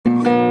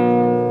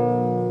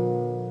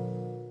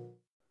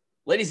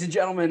Ladies and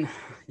gentlemen,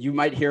 you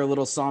might hear a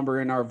little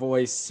somber in our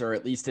voice, or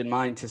at least in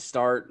mine to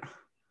start.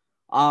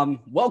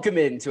 Welcome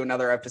into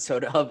another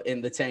episode of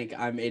In the Tank.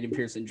 I'm Aiden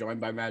Pearson, joined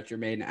by Matt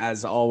Germain.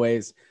 As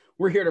always,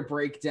 we're here to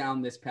break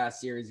down this past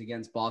series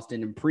against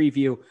Boston and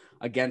preview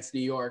against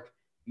New York.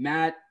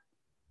 Matt,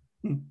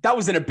 that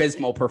was an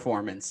abysmal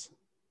performance.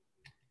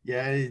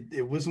 Yeah,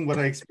 it wasn't what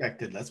I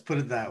expected. Let's put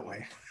it that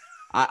way.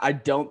 I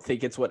don't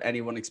think it's what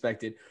anyone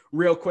expected.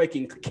 Real quick,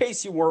 in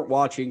case you weren't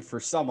watching for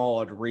some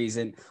odd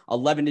reason,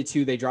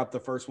 11-2, they dropped the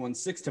first one,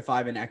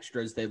 6-5 in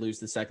extras, they lose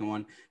the second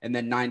one, and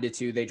then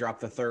 9-2, they drop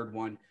the third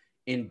one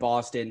in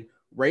Boston.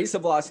 Rays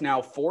have lost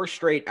now 4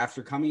 straight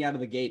after coming out of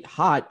the gate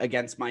hot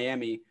against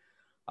Miami,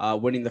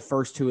 winning the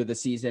first 2 of the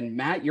season.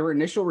 Matt, your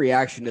initial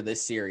reaction to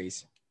this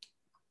series?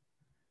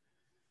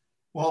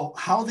 Well,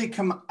 how they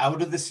come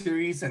out of the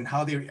series and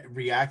how they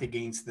react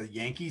against the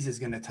Yankees is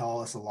going to tell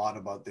us a lot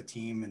about the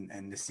team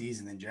and the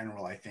season in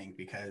general, I think,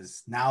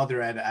 because now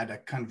they're at a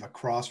kind of a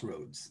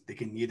crossroads. They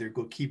can either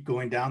keep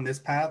going down this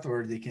path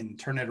or they can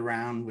turn it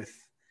around with,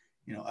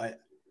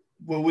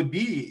 what would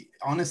be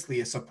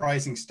honestly a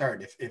surprising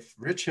start. If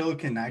Rich Hill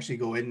can actually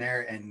go in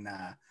there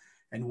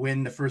and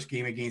win the first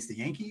game against the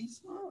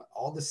Yankees,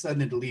 all of a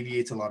sudden it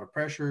alleviates a lot of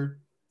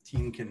pressure.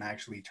 Team can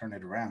actually turn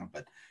it around.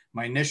 But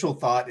my initial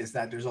thought is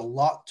that there's a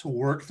lot to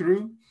work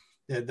through.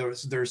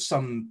 There's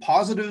some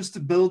positives to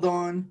build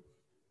on,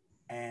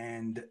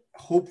 and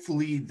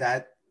hopefully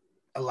that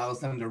allows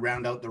them to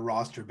round out the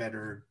roster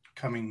better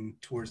coming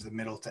towards the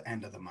middle to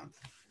end of the month.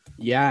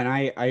 Yeah, and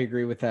I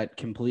agree with that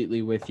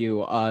completely with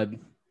you.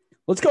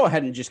 Let's go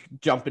ahead and just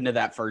jump into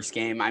that first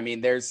game. I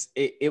mean,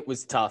 it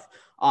was tough.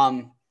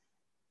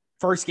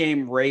 First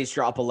game, Rays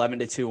drop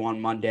 11-2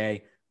 on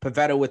Monday.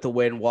 Pivetta with the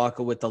win,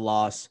 Walker with the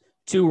loss.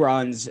 2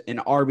 runs, an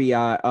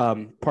RBI,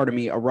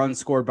 a run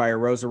scored by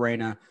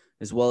Arozarena,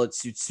 as well as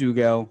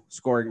Tsutsugo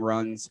scoring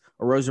runs.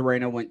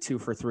 Arozarena went 2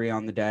 for 3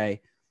 on the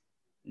day.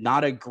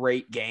 Not a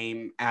great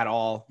game at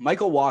all.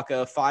 Michael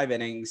Wacha, 5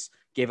 innings,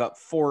 gave up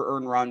 4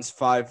 earned runs,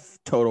 5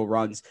 total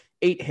runs,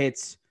 8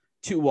 hits,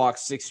 2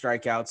 walks, 6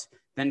 strikeouts.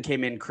 Then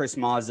came in Chris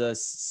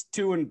Mazza,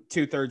 2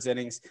 2/3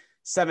 innings,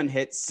 7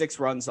 hits, 6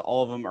 runs,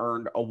 all of them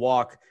earned, a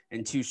walk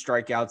and 2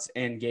 strikeouts,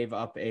 and gave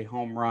up a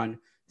home run.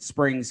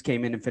 Springs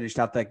came in and finished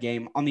out that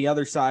game. On the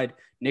other side,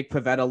 Nick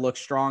Pivetta looked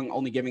strong,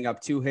 only giving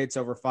up 2 hits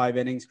over 5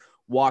 innings,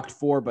 walked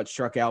 4 but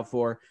struck out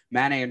 4.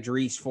 Matt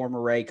Andriese,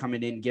 former Ray,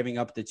 coming in, giving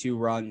up the 2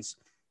 runs.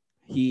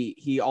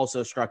 He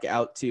also struck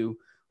out 2.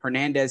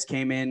 Hernandez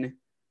came in,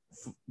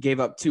 gave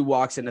up 2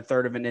 walks in a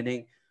third of an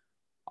inning.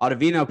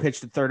 Ottavino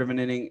pitched a third of an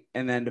inning,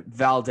 and then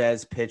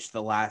Valdez pitched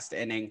the last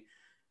inning.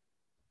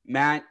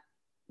 Matt,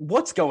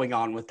 what's going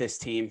on with this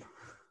team?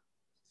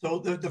 So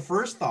the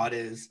first thought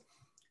is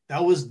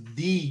that was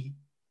the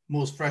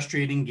most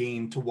frustrating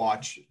game to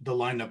watch the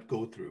lineup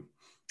go through.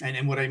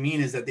 And what I mean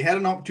is that they had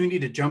an opportunity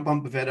to jump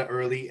on Pivetta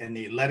early and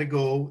they let it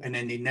go, and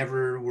then they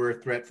never were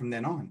a threat from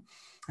then on.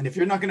 And if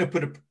you're not going to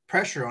put a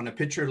pressure on a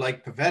pitcher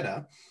like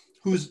Pivetta,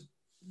 who's,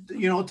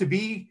 to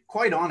be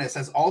quite honest,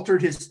 has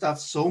altered his stuff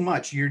so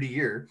much year to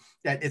year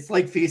that it's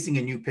like facing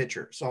a new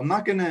pitcher. So I'm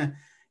not going to,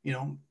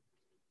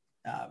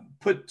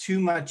 put too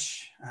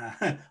much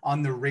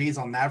on the Rays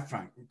on that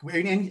front.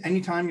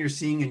 Anytime you're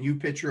seeing a new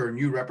pitcher or a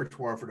new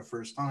repertoire for the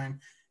first time,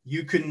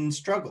 you can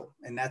struggle.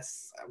 And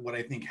that's what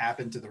I think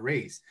happened to the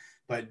Rays.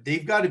 But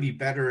they've got to be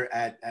better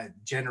at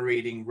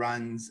generating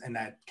runs and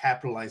at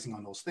capitalizing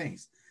on those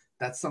things.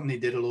 That's something they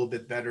did a little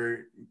bit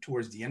better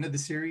towards the end of the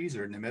series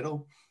or in the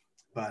middle.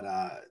 But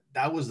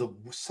that was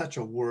such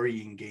a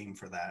worrying game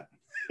for that.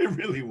 It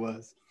really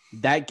was.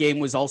 That game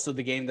was also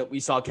the game that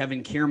we saw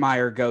Kevin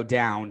Kiermaier go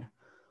down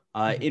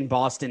in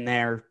Boston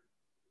there.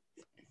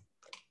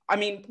 I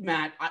mean,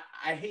 Matt,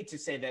 I hate to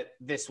say that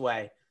this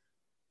way,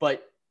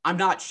 but I'm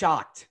not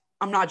shocked.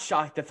 I'm not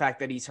shocked the fact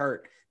that he's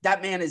hurt.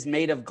 That man is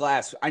made of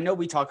glass. I know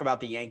we talk about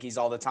the Yankees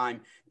all the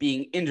time,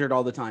 being injured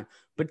all the time,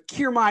 but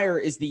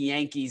Kiermaier is the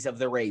Yankees of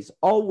the Rays,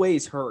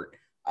 always hurt.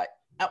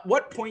 At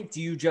what point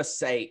do you just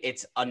say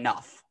it's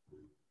enough?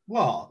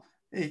 Well,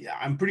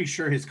 I'm pretty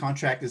sure his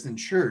contract is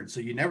insured,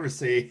 so you never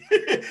say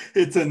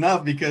it's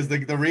enough because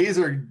the Rays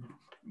are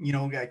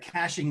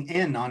cashing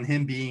in on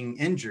him being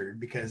injured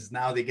because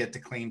now they get to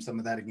claim some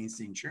of that against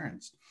the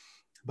insurance.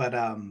 But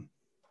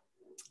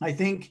I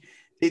think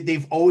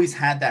they've always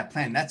had that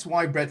plan. That's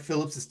why Brett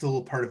Phillips is still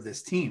a part of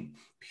this team,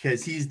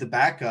 because he's the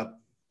backup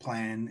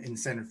plan in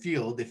center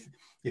field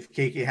if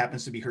KK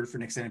happens to be hurt for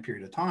an extended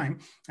period of time.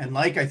 And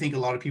like I think a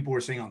lot of people were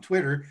saying on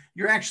Twitter,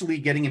 you're actually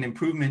getting an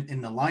improvement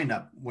in the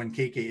lineup when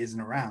KK isn't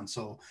around.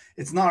 So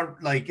it's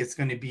not like it's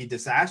going to be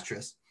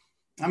disastrous.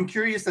 I'm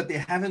curious that they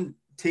haven't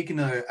taken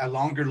a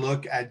longer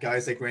look at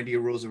guys like Randy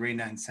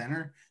Arozarena in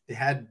center. They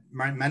had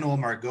Manuel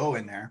Margot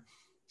in there,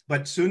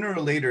 but sooner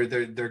or later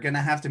they're going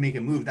to have to make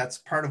a move. That's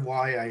part of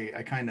why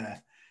I kind of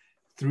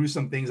threw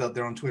some things out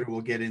there on Twitter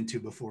we'll get into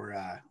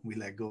before we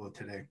let go of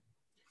today.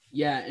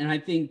 Yeah, and I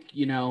think,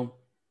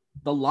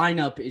 the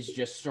lineup is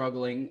just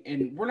struggling,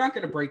 and we're not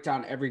going to break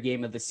down every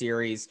game of the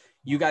series.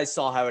 You guys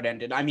saw how it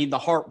ended. I mean, the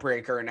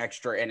heartbreaker in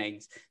extra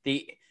innings.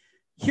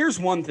 Here's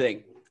one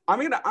thing.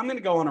 I'm gonna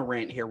go on a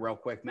rant here real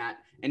quick, Matt.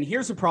 And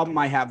here's a problem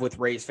I have with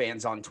Rays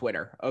fans on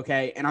Twitter.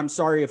 Okay, and I'm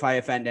sorry if I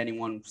offend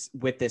anyone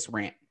with this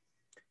rant.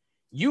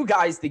 You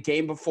guys, the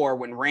game before,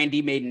 when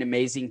Randy made an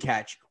amazing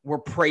catch, were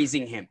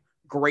praising him.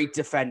 Great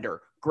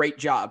defender, great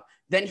job.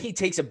 Then he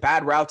takes a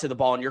bad route to the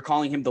ball, and you're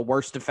calling him the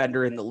worst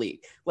defender in the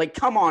league. Like,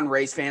 come on,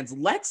 Rays fans.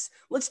 Let's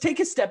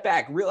take a step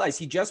back. Realize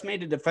he just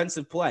made a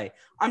defensive play.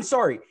 I'm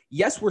sorry.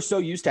 Yes, we're so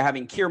used to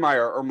having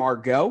Kiermaier or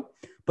Margot.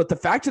 But the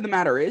fact of the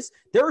matter is,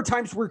 there are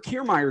times where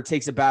Kiermaier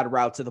takes a bad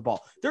route to the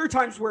ball. There are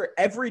times where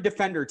every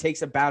defender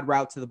takes a bad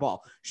route to the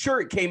ball. Sure,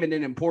 it came in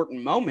an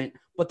important moment,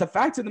 but the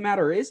fact of the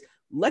matter is,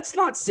 let's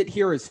not sit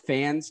here as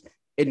fans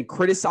and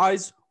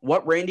criticize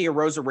what Randy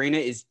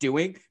Arozarena is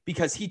doing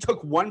because he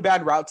took one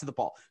bad route to the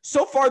ball.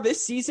 So far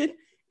this season,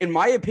 in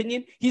my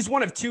opinion, he's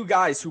one of two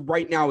guys who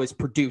right now is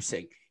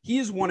producing. He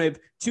is one of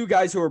two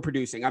guys who are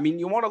producing. I mean,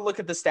 you want to look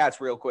at the stats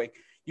real quick.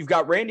 You've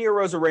got Randy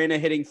Arozarena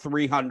hitting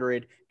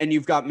 300, and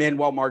you've got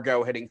Manuel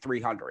Margot hitting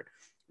 300.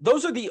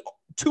 Those are the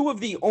two of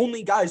the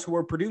only guys who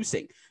are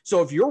producing.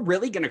 So if you're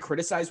really going to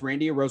criticize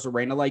Randy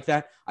Arozarena like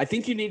that, I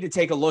think you need to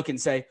take a look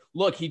and say,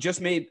 look, he just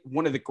made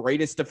one of the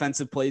greatest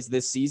defensive plays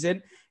this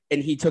season,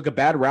 and he took a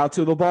bad route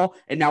to the ball,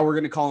 and now we're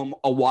going to call him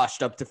a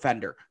washed-up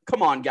defender.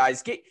 Come on,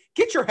 guys.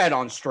 Get your head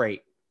on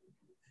straight.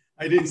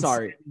 I didn't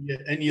see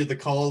any of the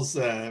calls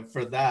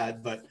for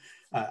that, but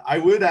I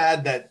would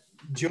add that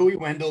Joey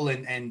Wendell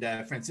and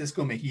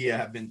Francisco Mejia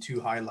have been two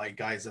highlight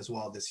guys as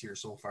well this year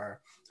so far.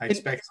 I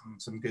expect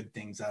some good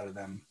things out of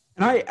them.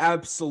 And I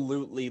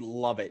absolutely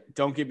love it.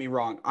 Don't get me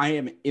wrong. I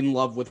am in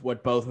love with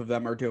what both of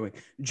them are doing.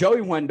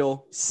 Joey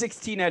Wendell,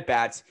 16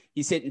 at-bats.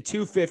 He's hitting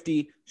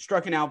 250,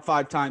 striking out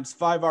 5 times,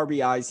 5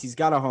 RBIs. He's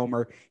got a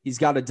homer. He's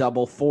got a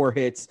double, 4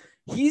 hits.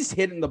 He's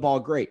hitting the ball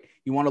great.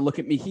 You want to look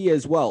at Mejia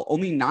as well.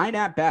 Only 9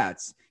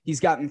 at-bats. He's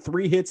gotten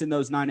 3 hits in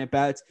those 9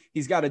 at-bats.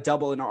 He's got a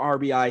double and an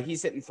RBI.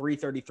 He's hitting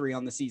 333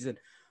 on the season.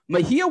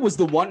 Mejia was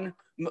the one,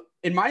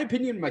 in my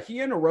opinion,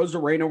 Mejia and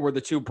Arozarena were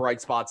the 2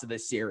 bright spots of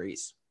this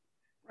series.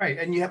 Right.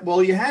 And you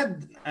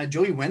had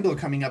Joey Wendell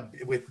coming up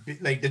with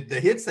like the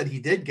hits that he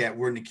did get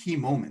were in the key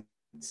moments.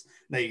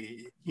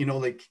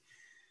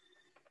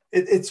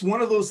 It's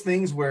one of those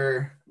things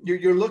where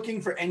you're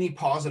looking for any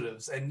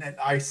positives. And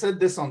I said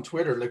this on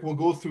Twitter, like we'll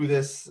go through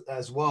this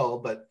as well,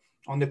 but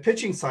on the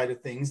pitching side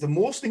of things, the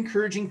most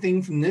encouraging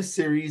thing from this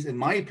series, in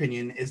my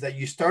opinion, is that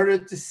you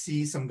started to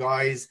see some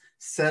guys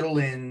settle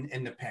in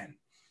the pen.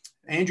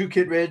 Andrew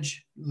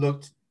Kittredge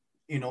looked,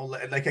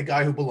 like a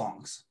guy who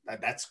belongs.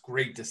 That's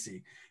great to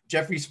see.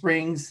 Jeffrey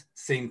Springs,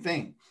 same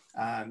thing.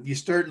 You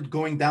start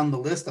going down the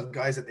list of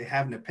guys that they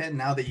have in the pen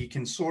now that you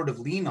can sort of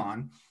lean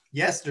on.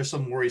 Yes, there's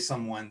some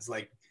worrisome ones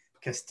like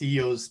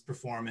Castillo's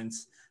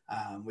performance,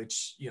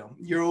 which, you're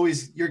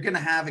going to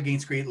have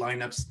against great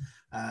lineups,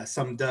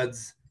 some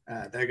duds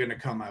that are going to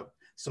come out.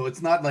 So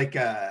it's not like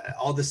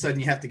all of a sudden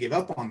you have to give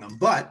up on them,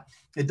 but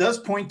it does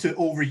point to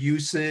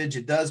overusage.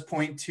 It does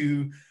point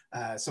to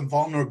some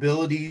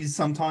vulnerabilities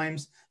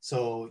sometimes.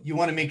 So you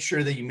want to make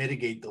sure that you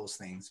mitigate those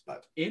things.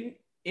 But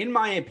in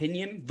my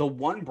opinion, the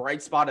one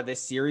bright spot of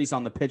this series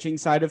on the pitching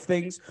side of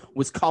things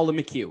was Colin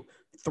McHugh.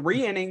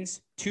 3 innings,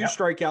 2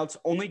 strikeouts,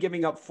 only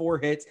giving up 4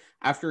 hits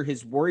after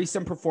his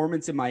worrisome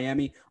performance in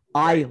Miami.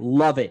 I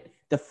love it.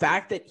 The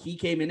fact that he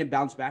came in and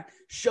bounced back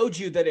showed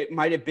you that it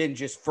might have been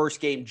just first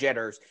game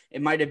jitters.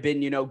 It might have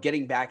been,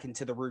 getting back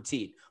into the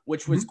routine,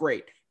 which was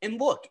great. And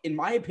look, in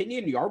my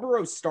opinion,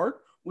 Yarborough's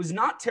start was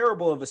not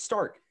terrible of a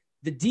start.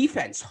 The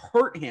defense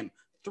hurt him.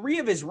 3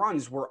 of his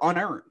runs were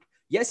unearned.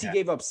 Yes, he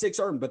gave up 6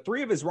 earned, but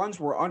 3 of his runs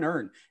were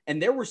unearned.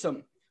 And there were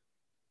some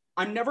 –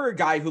 I'm never a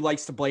guy who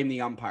likes to blame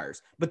the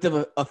umpires, but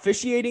the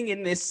officiating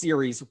in this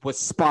series was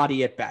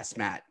spotty at best,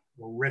 Matt.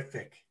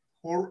 Horrific.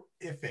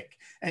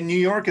 And New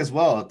York as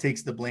well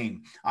takes the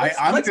blame.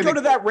 Let's go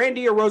to that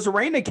Randy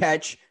Arozarena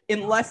catch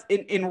in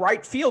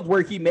right field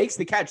where he makes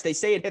the catch. They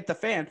say it hit the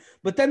fan,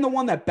 but then the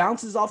one that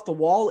bounces off the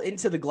wall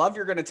into the glove,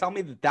 you're going to tell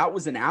me that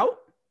was an out?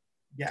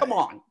 Yeah. Come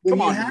on, New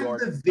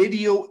York. The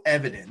video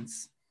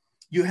evidence.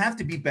 You have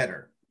to be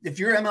better. If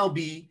you're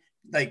MLB,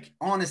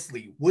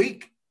 honestly,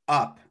 wake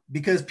up,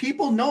 because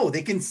people know,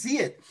 they can see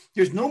it.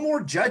 There's no more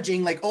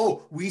judging like,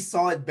 oh, we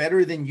saw it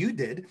better than you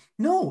did.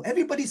 No,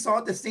 everybody saw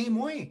it the same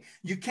way.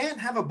 You can't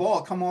have a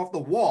ball come off the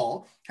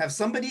wall, have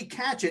somebody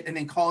catch it, and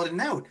then call it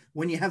an out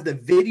when you have the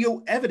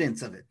video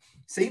evidence of it.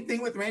 Same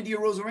thing with Randy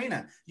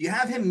Arozarena. You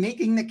have him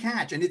making the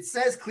catch, and it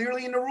says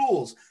clearly in the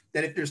rules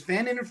that if there's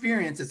fan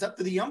interference, it's up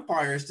to the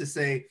umpires to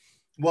say,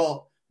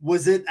 well,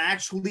 was it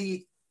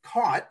actually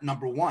caught,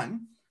 number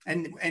one?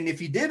 And if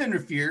he did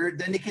interfere,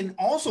 then they can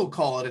also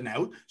call it an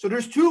out. So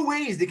there's 2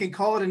 ways they can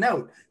call it an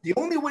out. The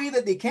only way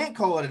that they can't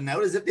call it an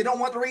out is if they don't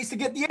want the Rays to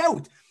get the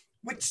out,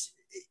 which,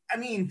 I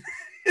mean,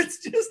 it's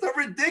just a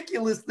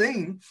ridiculous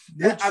thing.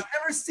 I've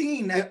never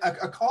seen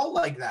a call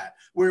like that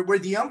where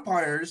the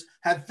umpires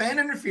have fan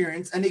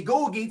interference and they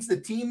go against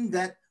the team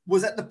that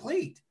was at the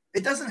plate.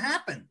 It doesn't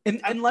happen.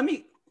 And let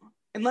me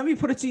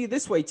put it to you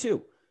this way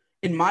too.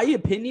 In my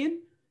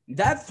opinion,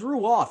 that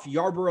threw off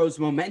Yarborough's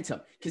momentum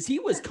because he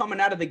was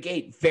coming out of the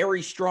gate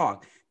very strong.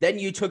 Then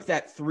you took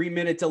that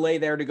 3-minute delay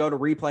there to go to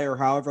replay or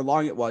however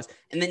long it was.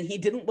 And then he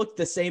didn't look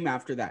the same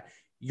after that.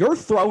 You're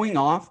throwing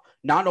off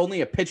not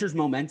only a pitcher's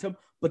momentum,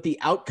 but the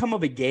outcome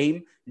of a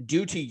game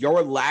due to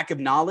your lack of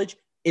knowledge.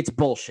 It's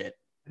bullshit.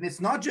 And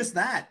it's not just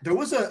that. There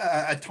was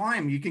a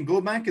time, you can go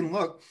back and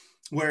look,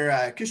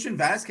 where Christian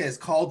Vasquez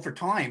called for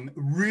time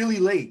really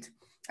late.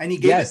 And he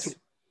gave it to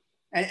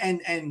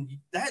and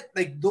that,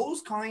 like,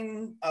 those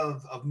kind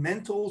of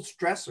mental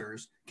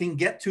stressors can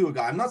get to a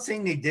guy. I'm not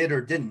saying they did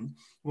or didn't.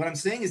 What I'm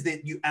saying is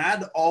that you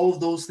add all of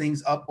those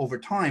things up over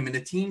time and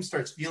the team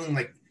starts feeling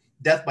like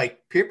death by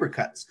paper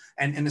cuts.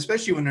 And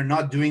especially when they're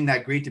not doing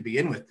that great to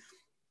begin with,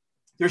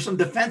 there's some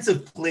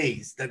defensive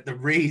plays that the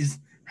Rays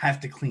have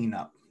to clean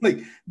up. Like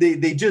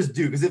they just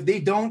do. Because if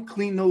they don't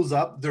clean those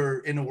up, they're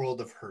in a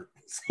world of hurt.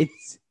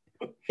 It's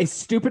as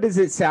stupid as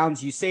it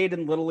sounds. You say it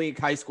in Little League,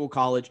 high school,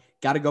 college,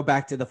 got to go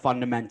back to the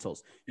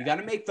fundamentals. You got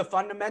to make the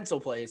fundamental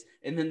plays,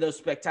 and then those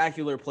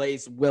spectacular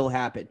plays will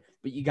happen.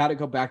 But you got to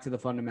go back to the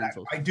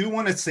fundamentals. I do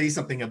want to say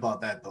something about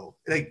that, though.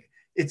 Like,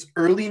 it's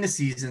early in the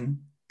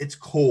season. It's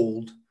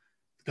cold.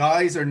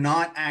 Guys are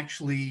not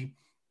actually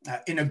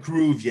in a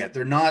groove yet.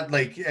 They're not,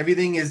 like,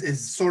 everything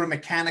is sort of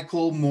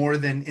mechanical more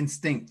than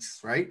instincts,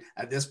 right,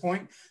 at this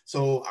point.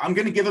 So I'm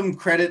going to give them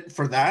credit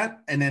for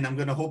that, and then I'm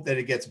going to hope that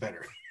it gets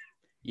better.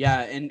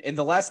 Yeah, and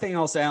the last thing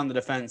I'll say on the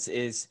defense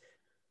is,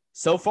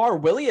 so far,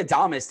 Willy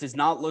Adames does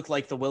not look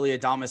like the Willy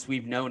Adames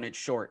we've known at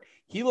short.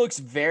 He looks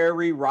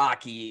very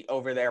rocky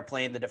over there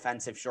playing the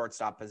defensive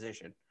shortstop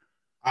position.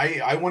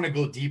 I want to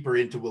go deeper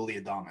into Willy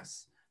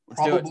Adames.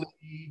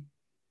 Probably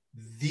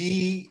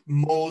the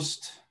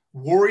most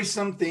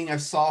worrisome thing I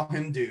saw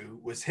him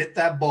do was hit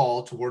that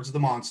ball towards the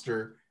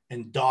monster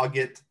and dog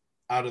it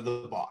out of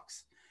the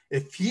box.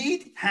 If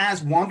he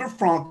has Wander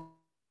Franco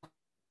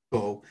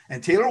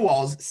and Taylor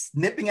Walls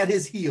snipping at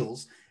his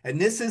heels, and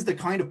this is the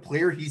kind of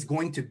player he's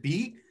going to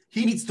be,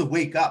 he needs to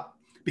wake up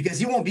because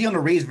he won't be on the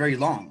Rays very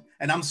long.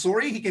 And I'm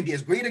sorry, he can be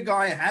as great a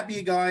guy, a happy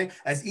a guy,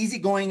 as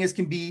easygoing as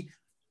can be.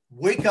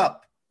 Wake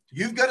up.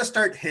 You've got to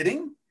start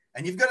hitting,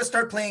 and you've got to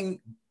start playing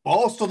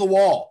balls to the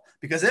wall,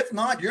 because if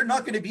not, you're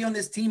not going to be on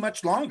this team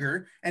much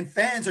longer, and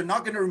fans are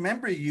not going to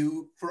remember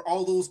you for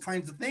all those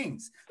kinds of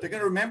things. They're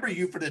going to remember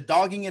you for the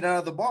dogging it out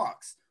of the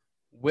box.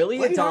 Willy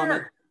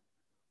Adames,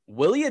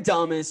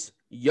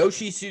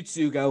 Yoshi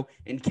Tsutsugo,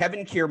 and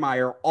Kevin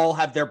Kiermaier all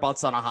have their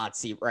butts on a hot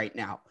seat right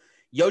now.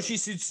 Yoshi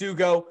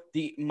Tsutsugo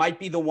might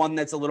be the one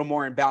that's a little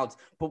more in balance,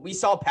 but we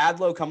saw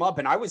Padlo come up,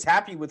 and I was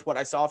happy with what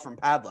I saw from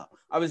Padlo.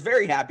 I was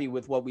very happy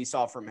with what we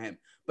saw from him.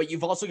 But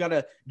you've also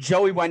got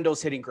Joey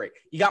Wendell's hitting great.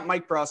 You got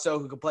Mike Brasso,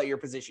 who can play your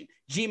position.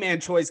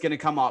 G-Man Choi is going to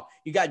come up.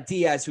 You got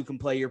Diaz, who can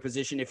play your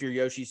position if you're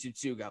Yoshi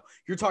Tsutsugo.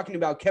 You're talking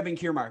about Kevin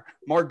Kiermaier,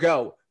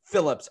 Margot,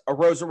 Phillips,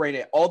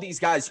 Arozarena, all these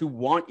guys who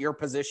want your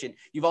position.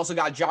 You've also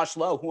got Josh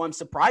Lowe, who I'm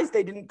surprised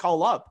they didn't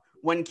call up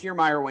when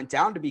Kiermaier went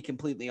down, to be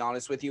completely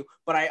honest with you,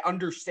 but I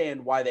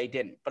understand why they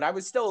didn't. But I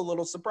was still a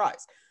little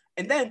surprised.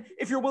 And then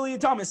if you're Willy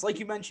Adames, like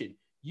you mentioned,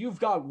 you've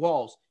got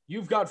Walls,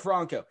 you've got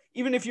Franco.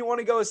 Even if you want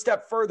to go a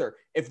step further,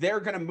 if they're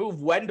going to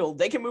move Wendell,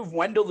 they can move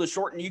Wendell to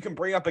short, and you can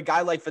bring up a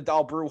guy like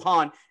Vidal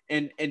Brujan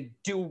and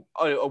do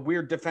a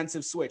weird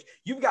defensive switch.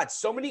 You've got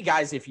so many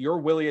guys, if you're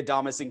Willy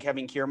Adames and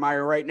Kevin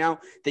Kiermaier right now,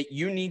 that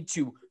you need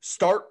to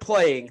start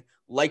playing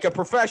like a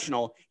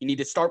professional. You need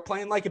to start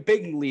playing like a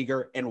big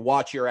leaguer and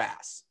watch your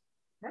ass.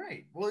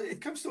 Right. Well,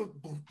 it comes to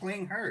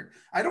playing hard.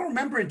 I don't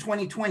remember in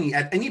 2020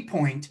 at any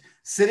point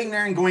sitting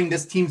there and going,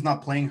 this team's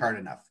not playing hard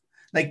enough.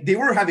 Like, they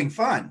were having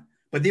fun,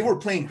 but they were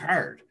playing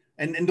hard.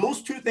 And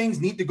those two things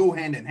need to go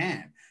hand in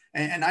hand.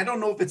 And I don't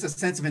know if it's a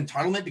sense of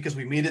entitlement because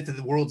we made it to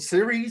the World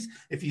Series,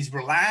 if he's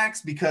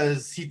relaxed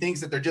because he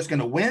thinks that they're just going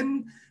to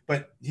win,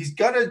 but he's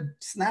got to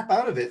snap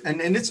out of it.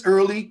 And it's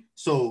early,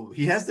 so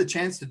he has the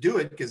chance to do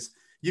it because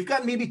you've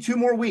got maybe 2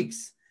 more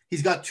weeks.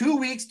 He's got 2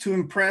 weeks to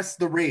impress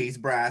the Rays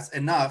brass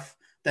enough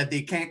that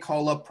they can't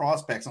call up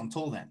prospects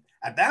until then.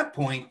 At that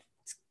point,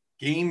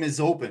 game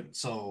is open.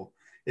 So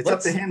it's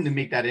up to him to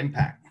make that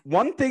impact.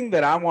 One thing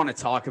that I want to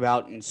talk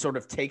about and sort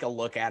of take a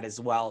look at as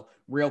well,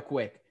 real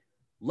quick.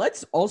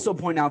 Let's also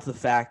point out the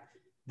fact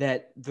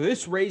that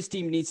this Rays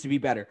team needs to be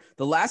better.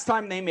 The last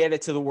time they made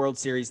it to the World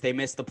Series, they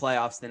missed the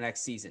playoffs the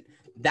next season.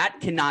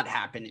 That cannot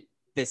happen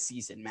this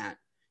season, Matt.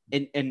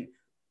 And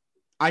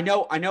I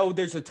know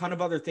there's a ton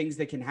of other things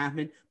that can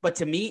happen, but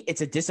to me, it's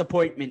a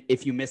disappointment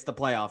if you miss the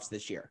playoffs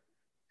this year.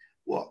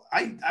 Well,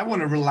 I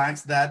want to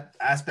relax that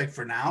aspect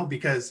for now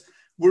because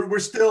we're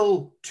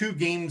still 2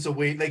 games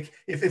away. Like,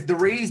 if the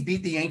Rays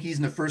beat the Yankees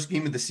in the first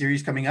game of the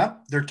series coming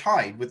up, they're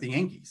tied with the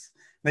Yankees.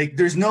 Like,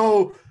 there's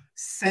no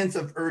sense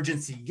of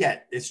urgency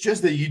yet. It's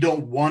just that you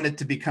don't want it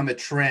to become a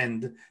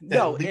trend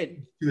that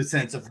leads to a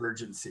sense of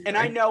urgency. And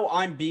right? I know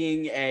I'm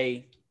being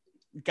a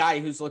guy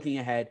who's looking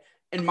ahead.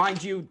 And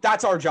mind you,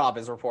 that's our job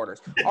as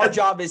reporters. Our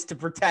job is to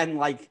pretend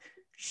like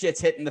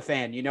shit's hitting the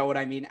fan. You know what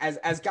I mean?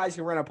 As guys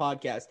who run a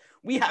podcast,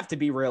 we have to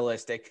be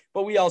realistic,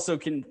 but we also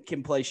can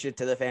play shit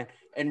to the fan.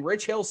 And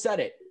Rich Hill said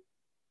it.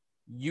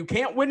 You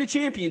can't win a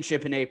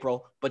championship in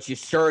April, but you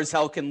sure as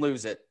hell can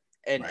lose it.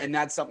 And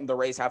that's something the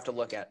Rays have to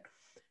look at.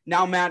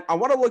 Now, Matt, I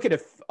want to look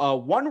at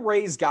one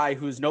Rays guy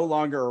who's no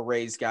longer a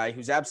Rays guy,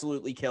 who's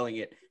absolutely killing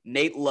it.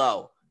 Nate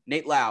Lowe.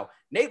 Nate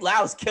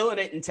Lau's killing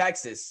it in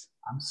Texas.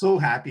 I'm so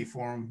happy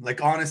for him.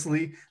 Like,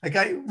 honestly, like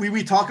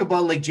we talk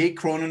about like Jake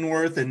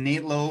Cronenworth and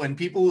Nate Lowe, and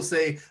people will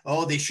say,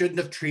 oh, they shouldn't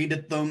have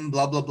traded them,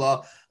 blah, blah,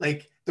 blah.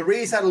 Like, the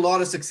Rays had a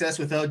lot of success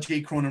without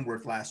Jake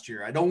Cronenworth last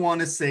year. I don't want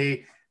to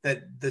say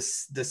that the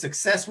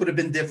success would have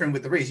been different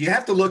with the Rays. You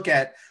have to look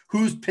at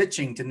who's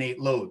pitching to Nate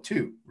Lowe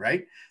too,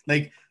 right?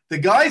 Like, the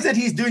guys that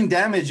he's doing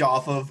damage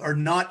off of are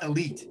not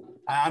elite.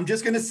 I'm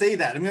just going to say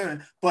that.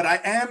 But I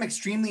am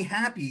extremely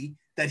happy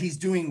that he's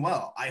doing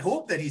well. I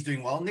hope that he's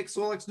doing well. Nick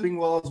Solak's doing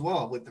well as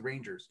well with the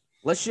Rangers.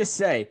 Let's just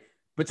say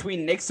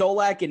between Nick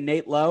Solak and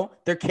Nate Lowe,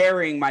 they're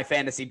carrying my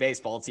fantasy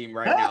baseball team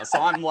right now. So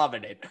I'm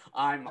loving it.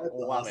 I'm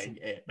loving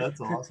it.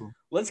 That's awesome.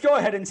 Let's go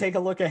ahead and take a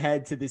look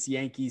ahead to this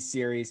Yankees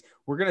series.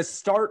 We're going to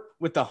start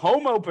with the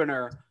home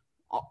opener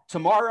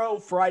tomorrow,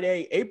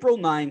 Friday, April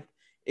 9th.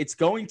 It's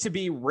going to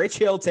be Rich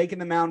Hill taking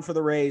the mound for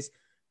the Rays.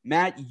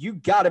 Matt, you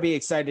got to be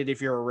excited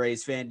if you're a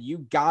Rays fan. You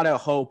got to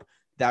hope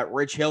that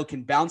Rich Hill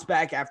can bounce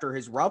back after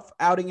his rough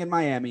outing in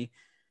Miami.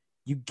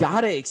 You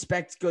got to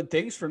expect good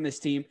things from this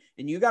team,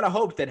 and you got to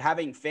hope that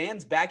having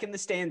fans back in the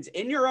stands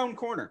in your own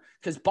corner,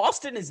 because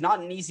Boston is not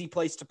an easy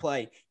place to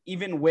play,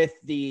 even with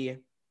the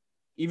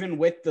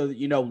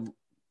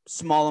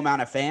small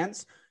amount of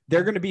fans.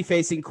 They're going to be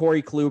facing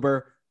Corey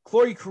Kluber.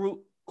 Corey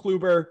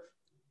Kluber,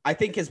 I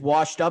think, is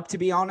washed up, to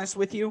be honest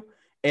with you.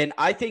 And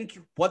I think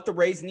what the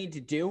Rays need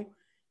to do,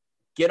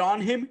 get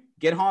on him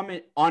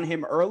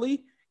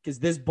early, because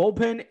this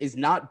bullpen is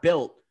not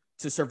built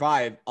to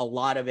survive a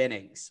lot of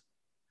innings.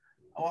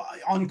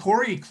 On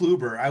Corey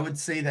Kluber, I would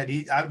say that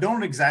I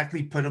don't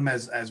exactly put him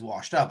as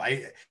washed up.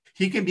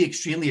 He can be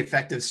extremely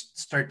effective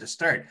start to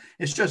start.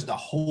 It's just the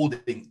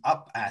holding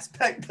up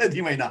aspect that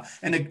he might not.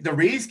 And the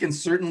Rays can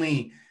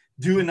certainly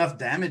do enough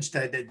damage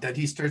that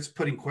he starts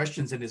putting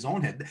questions in his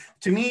own head.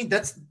 To me,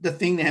 that's the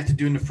thing they have to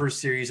do in the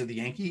first series of the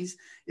Yankees,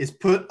 is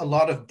put a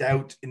lot of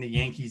doubt in the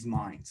Yankees'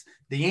 minds.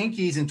 The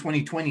Yankees in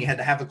 2020 had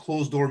to have a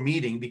closed door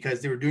meeting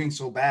because they were doing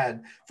so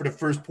bad for the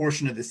first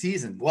portion of the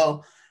season.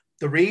 Well,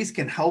 the Rays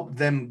can help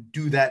them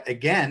do that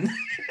again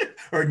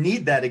or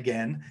need that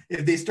again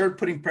if they start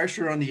putting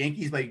pressure on the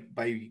Yankees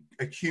by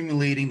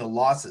accumulating the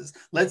losses.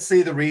 Let's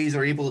say the Rays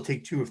are able to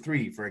take 2 of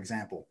 3, for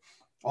example.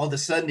 All of a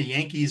sudden the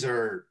Yankees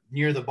are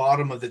near the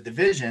bottom of the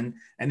division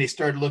and they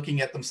start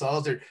looking at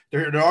themselves.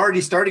 They're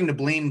already starting to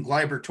blame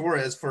Gleyber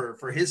Torres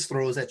for his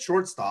throws at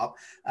shortstop.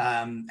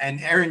 And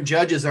Aaron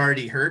Judge is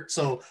already hurt.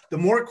 So the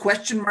more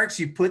question marks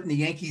you put in the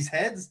Yankees'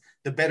 heads,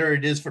 the better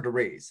it is for the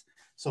Rays.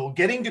 So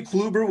getting to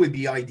Kluber would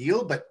be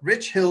ideal, but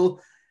Rich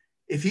Hill,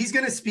 if he's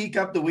going to speak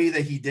up the way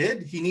that he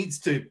did, he needs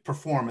to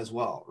perform as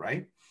well,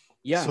 right?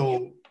 Yeah.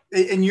 So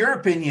in your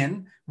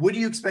opinion, what are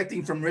you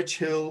expecting from Rich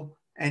Hill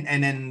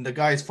and then the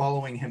guys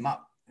following him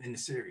up in the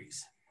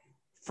series?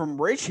 From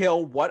Rich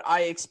Hill, what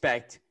I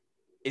expect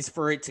is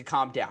for it to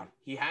calm down.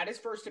 He had his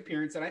first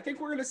appearance, and I think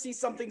we're going to see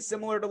something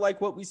similar to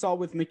like what we saw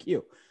with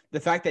McHugh. The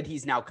fact that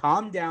he's now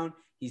calmed down,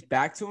 he's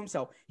back to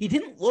himself. He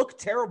didn't look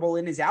terrible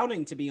in his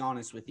outing, to be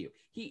honest with you.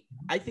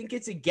 I think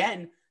it's,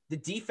 again, the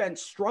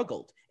defense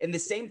struggled. And the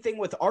same thing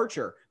with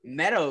Archer.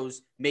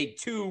 Meadows made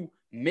 2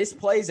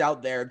 misplays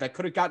out there that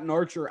could have gotten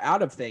Archer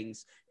out of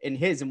things in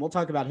his, and we'll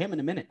talk about him in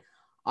a minute.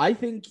 I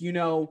think,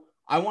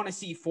 I want to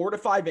see 4 to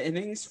 5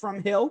 innings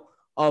from Hill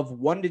of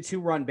 1 to 2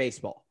 run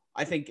baseball.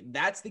 I think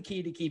that's the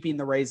key to keeping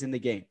the Rays in the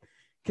game,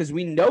 because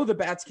we know the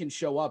bats can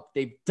show up.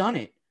 They've done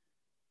it.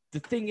 The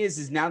thing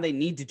is now they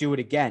need to do it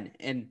again.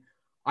 And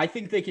I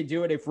think they can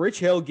do it. If Rich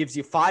Hill gives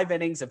you 5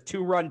 innings of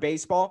 2-run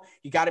baseball,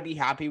 you got to be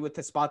happy with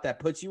the spot that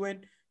puts you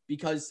in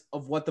because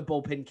of what the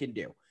bullpen can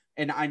do.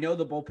 And I know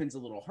the bullpen's a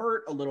little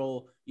hurt, a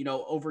little,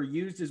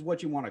 overused is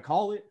what you want to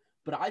call it.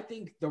 But I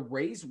think the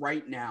Rays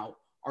right now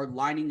are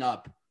lining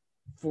up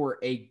for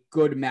a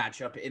good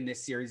matchup in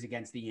this series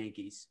against the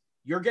Yankees.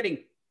 You're getting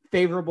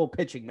favorable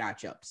pitching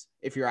matchups,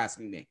 if you're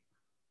asking me.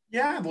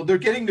 Yeah, well, they're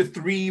getting the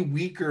 3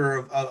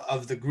 weaker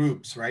of the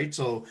groups, right?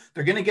 So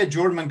they're going to get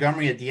Jordan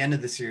Montgomery at the end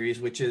of the series,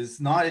 which is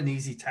not an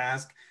easy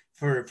task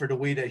for the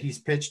way that he's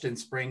pitched in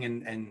spring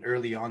and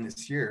early on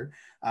this year.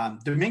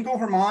 Domingo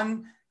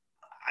Germán,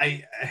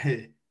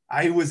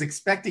 I was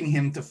expecting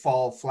him to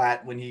fall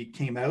flat when he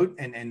came out,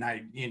 and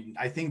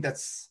I think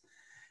that's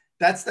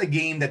the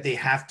game that they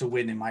have to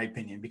win, in my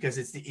opinion, because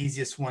it's the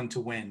easiest one to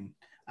win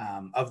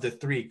of the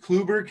 3.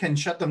 Kluber can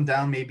shut them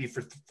down maybe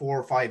for 4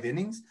 or 5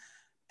 innings,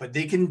 but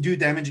they can do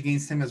damage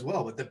against him as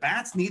well. But the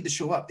bats need to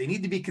show up. They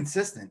need to be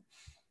consistent.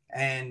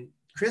 And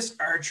Chris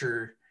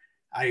Archer,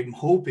 I'm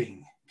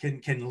hoping,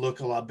 can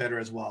look a lot better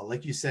as well.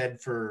 Like you said,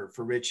 for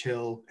Rich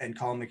Hill and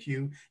Colin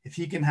McHugh, if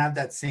he can have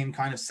that same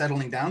kind of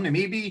settling down, and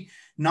maybe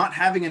not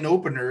having an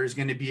opener is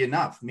going to be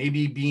enough.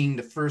 Maybe being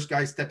the first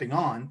guy stepping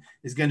on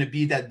is going to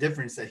be that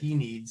difference that he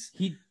needs.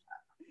 He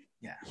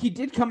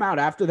did come out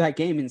after that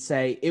game and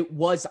say it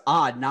was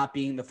odd not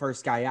being the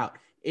first guy out.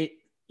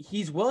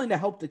 He's willing to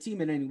help the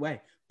team in any way,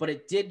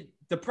 but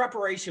the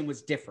preparation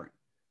was different.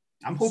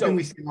 I'm hoping So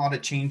we see a lot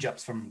of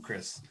change-ups from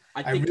Chris.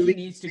 I think he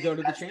needs to go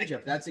to the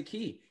changeup. That's a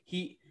key.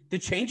 The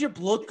changeup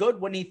looked good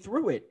when he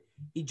threw it.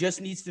 He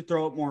just needs to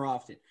throw it more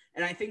often.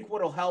 And I think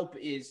what'll help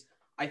is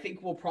I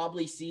think we'll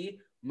probably see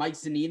Mike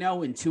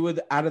Zunino in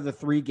out of the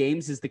 3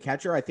 games as the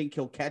catcher. I think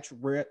he'll catch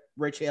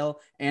Rich Hill,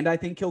 and I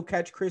think he'll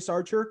catch Chris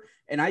Archer.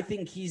 And I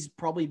think he's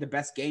probably the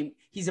best game.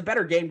 He's a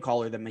better game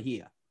caller than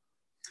Mejia.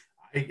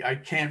 I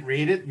can't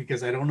rate it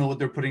because I don't know what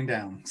they're putting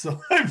down. So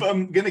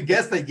I'm going to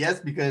guess that yes,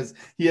 because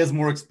he has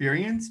more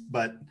experience.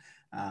 But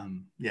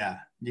yeah,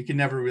 you can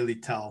never really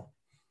tell.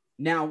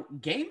 Now,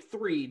 game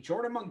 3,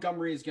 Jordan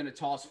Montgomery is going to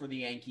toss for the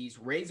Yankees.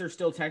 Rays are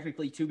still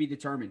technically to be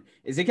determined.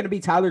 Is it going to be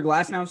Tyler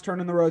Glasnow's turn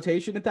in the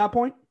rotation at that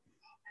point?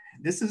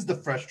 This is the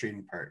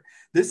frustrating part.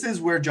 This is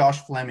where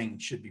Josh Fleming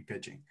should be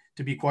pitching,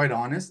 to be quite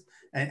honest.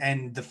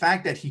 And the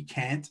fact that he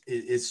can't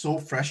is so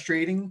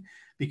frustrating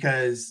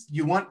because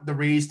you want the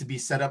Rays to be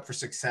set up for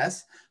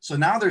success. So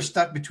now they're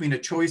stuck between a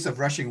choice of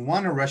rushing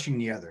one or rushing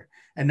the other.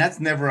 And that's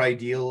never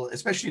ideal,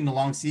 especially in the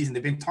long season.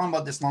 They've been talking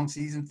about this long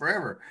season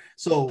forever.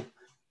 So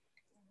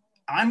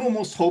I'm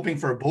almost hoping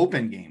for a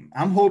bullpen game.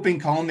 I'm hoping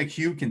Colin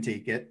McHugh can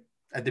take it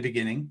at the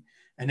beginning,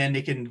 and then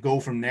they can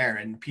go from there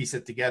and piece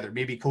it together.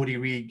 Maybe Cody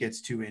Reed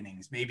gets 2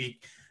 innings. Maybe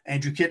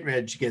Andrew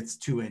Kittredge gets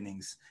 2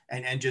 innings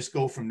and just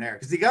go from there.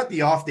 Because they got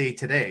the off day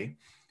today.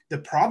 The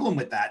problem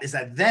with that is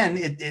that then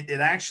it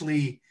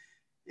actually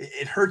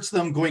hurts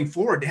them going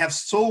forward.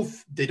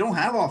 They don't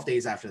have off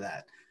days after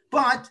that,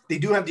 but they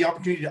do have the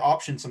opportunity to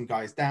option some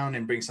guys down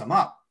and bring some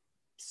up.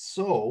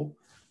 So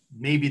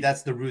maybe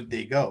that's the route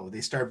they go. They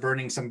start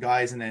burning some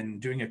guys and then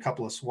doing a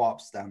couple of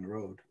swaps down the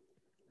road.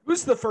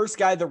 Who's the first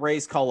guy the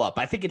Rays call up?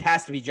 I think it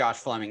has to be Josh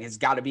Fleming. It's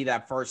got to be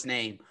that first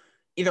name.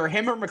 Either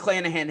him or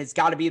McClanahan has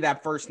got to be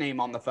that first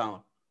name on the phone.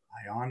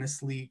 I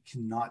honestly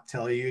cannot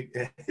tell you.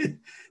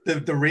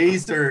 The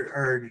Rays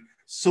are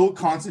so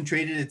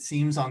concentrated, it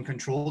seems, on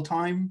control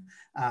time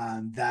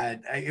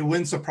that it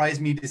wouldn't surprise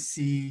me to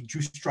see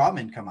Drew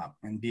Strotman come up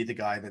and be the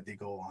guy that they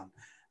go on.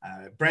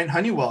 Brent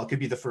Honeywell could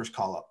be the first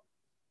call up.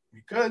 He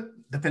could,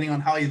 depending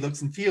on how he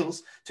looks and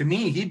feels. To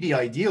me, he'd be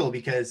ideal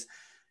because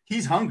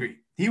he's hungry.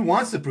 He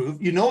wants to prove.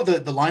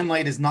 The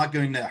limelight is not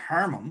going to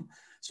harm him.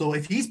 So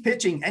if he's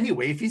pitching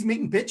anyway, if he's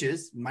making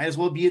pitches, might as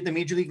well be at the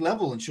major league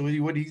level and show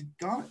you what he's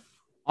got.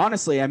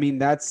 Honestly, I mean,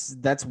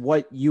 that's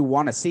what you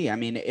want to see. I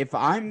mean, if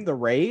I'm the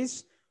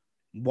Rays,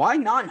 why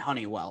not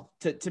Honeywell?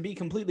 To be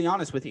completely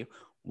honest with you,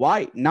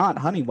 why not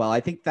Honeywell? I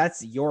think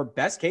that's your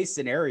best case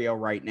scenario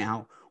right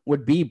now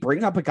would be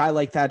bring up a guy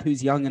like that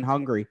who's young and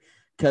hungry,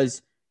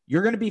 because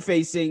you're going to be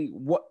facing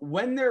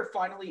when they're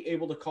finally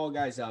able to call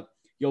guys up.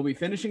 You'll be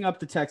finishing up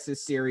the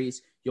Texas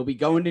series. You'll be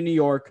going to New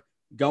York,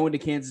 going to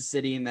Kansas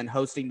City, and then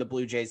hosting the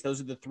Blue Jays. Those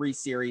are the 3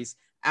 series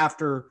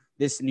after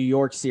this New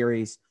York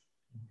series.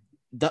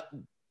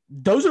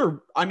 Those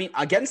are, I mean,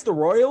 against the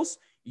Royals,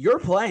 you're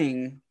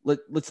playing,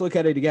 let's look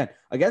at it again.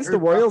 Against the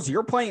Royals,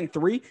 you're playing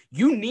 3.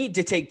 You need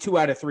to take 2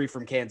 out of 3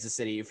 from Kansas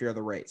City if you're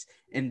the Rays.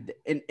 And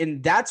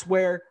that's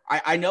where,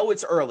 I know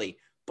it's early,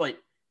 but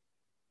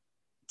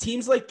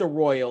teams like the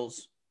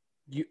Royals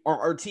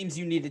are teams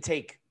you need to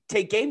take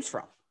games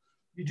from.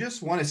 You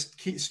just want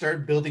to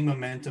start building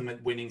momentum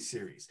at winning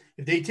series.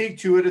 If they take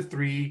 2 out of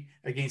 3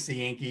 against the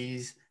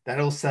Yankees,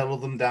 that'll settle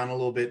them down a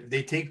little bit. If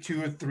they take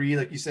 2 or 3,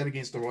 like you said,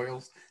 against the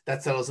Royals,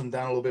 that settles them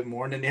down a little bit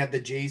more. And then they have the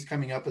Jays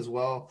coming up as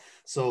well.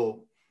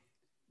 So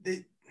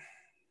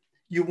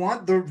you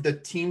want the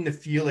team to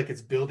feel like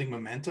it's building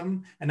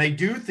momentum. And I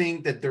do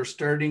think that they're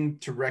starting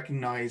to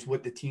recognize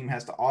what the team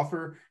has to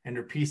offer and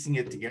they're piecing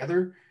it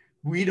together.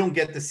 We don't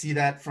get to see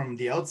that from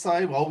the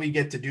outside. All we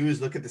get to do is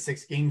look at the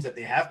 6 games that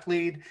they have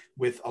played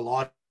with a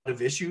lot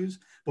of issues.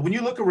 But when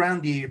you look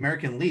around the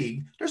American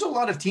League, there's a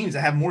lot of teams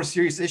that have more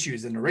serious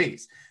issues than the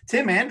Rays.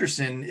 Tim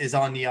Anderson is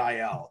on the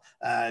IL.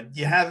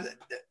 You have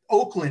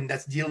Oakland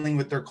that's dealing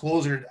with their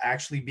closer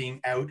actually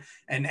being out,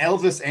 and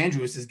Elvis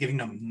Andrus is giving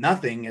them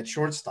nothing at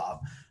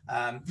shortstop.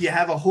 You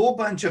have a whole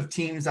bunch of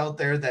teams out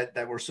there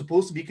that were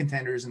supposed to be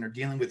contenders and are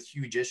dealing with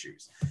huge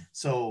issues.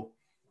 So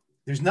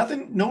there's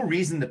no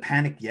reason to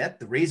panic yet.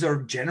 The Rays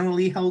are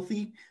generally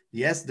healthy.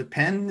 Yes, the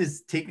pen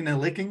is taking a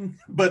licking,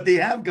 but they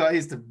have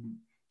guys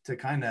to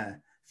kind of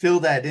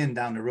fill that in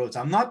down the road. So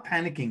I'm not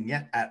panicking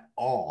yet at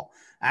all.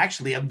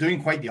 Actually, I'm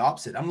doing quite the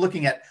opposite. I'm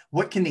looking at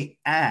what can they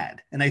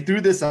add. And I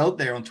threw this out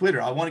there on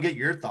Twitter. I want to get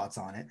your thoughts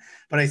on it.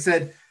 But I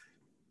said,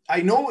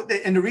 I know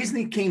that, and the reason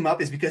he came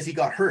up is because he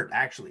got hurt,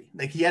 actually.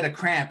 Like he had a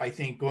cramp, I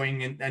think,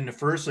 going in the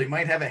first. So he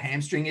might have a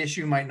hamstring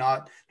issue, might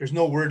not. There's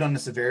no word on the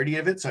severity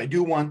of it. So I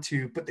do want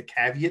to put the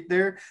caveat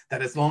there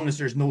that as long as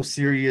there's no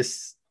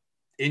serious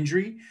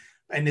injury,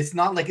 and it's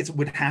not like it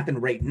would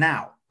happen right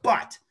now,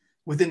 but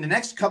within the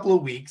next couple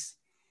of weeks,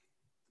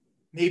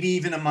 maybe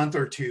even a month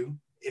or 2,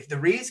 if the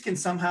Rays can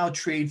somehow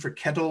trade for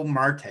Ketel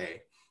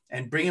Marte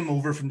and bring him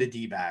over from the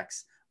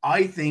D-backs,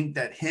 I think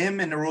that him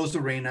and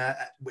Arozarena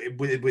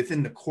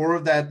within the core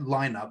of that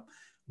lineup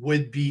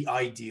would be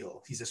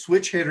ideal. He's a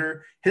switch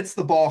hitter, hits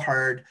the ball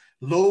hard,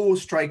 low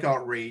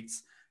strikeout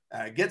rates,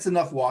 gets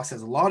enough walks,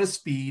 has a lot of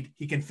speed.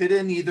 He can fit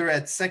in either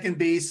at second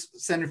base,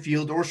 center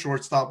field, or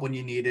shortstop when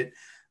you need it.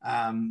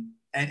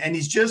 And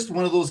he's just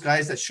one of those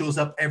guys that shows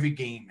up every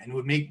game and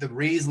would make the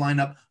Rays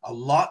lineup a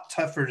lot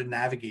tougher to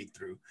navigate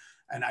through.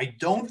 And I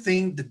don't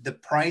think that the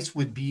price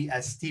would be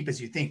as steep as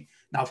you think.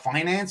 Now,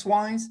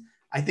 finance-wise,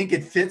 I think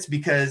it fits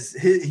because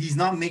he's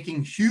not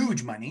making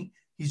huge money.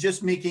 He's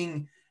just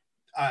making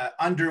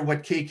under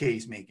what KK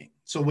is making.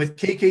 So with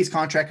KK's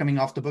contract coming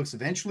off the books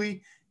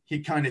eventually, he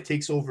kind of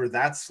takes over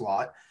that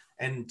slot.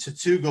 And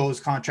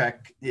Tsutsugo's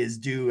contract is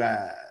due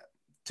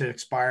to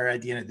expire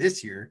at the end of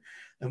this year.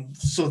 And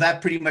so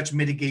that pretty much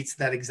mitigates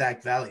that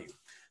exact value.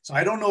 So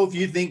I don't know if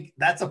you think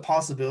that's a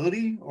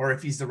possibility or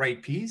if he's the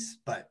right piece,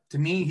 but to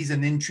me, he's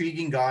an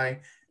intriguing guy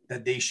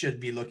that they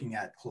should be looking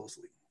at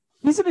closely.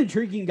 He's an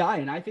intriguing guy,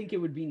 and I think it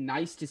would be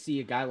nice to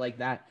see a guy like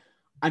that.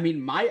 I mean,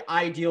 my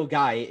ideal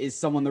guy is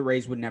someone the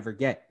Rays would never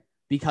get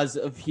because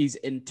of he's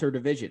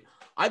interdivision.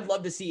 I'd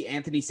love to see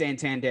Anthony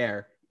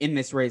Santander in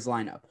this Rays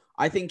lineup.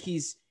 I think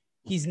he's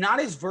not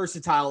as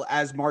versatile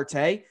as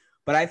Marte,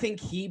 but I think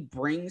he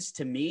brings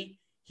to me,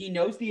 he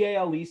knows the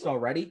AL East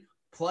already,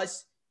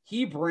 plus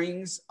he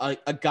brings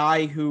a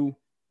guy who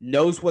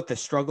knows what the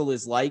struggle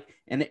is like.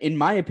 And in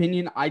my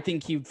opinion, I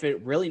think he'd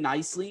fit really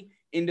nicely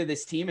into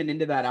this team and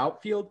into that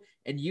outfield.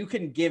 And you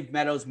can give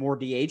Meadows more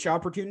DH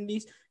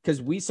opportunities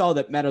because we saw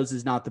that Meadows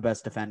is not the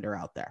best defender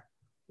out there.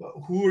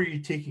 Well, who are you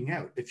taking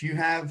out? If you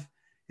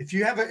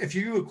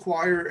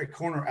acquire a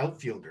corner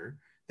outfielder,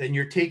 then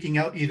you're taking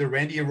out either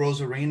Randy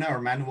Arozarena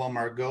or Manuel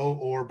Margot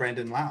or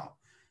Brandon Lau.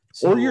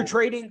 So, or you're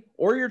trading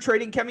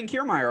Kevin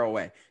Kiermaier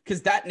away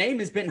because that name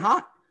has been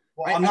hot.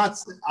 Well,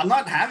 I'm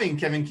not having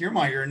Kevin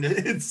Kiermaier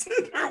in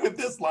center with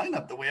this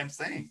lineup. The way I'm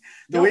saying,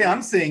 way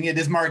I'm saying it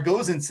is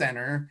Margot's in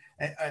center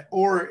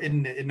or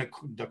in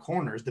the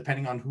corners,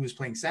 depending on who's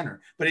playing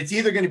center. But it's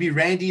either going to be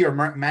Randy or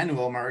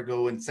Manuel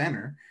Margot in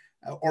center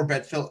or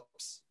Brett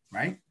Phillips,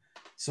 right?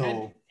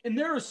 So and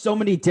there are so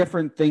many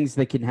different things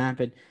that can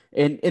happen.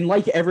 And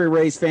like every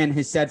Rays fan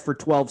has said for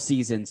 12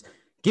 seasons.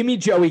 Give me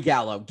Joey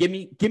Gallo. Give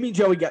me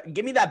Joey.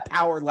 Give me that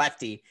power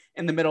lefty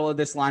in the middle of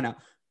this lineup.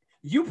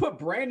 You put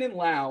Brandon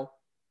Lau,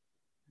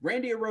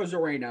 Randy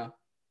Arozarena,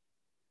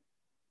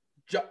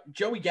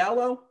 Joey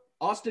Gallo,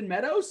 Austin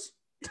Meadows.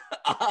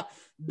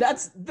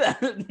 That's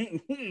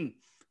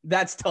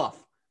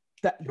tough.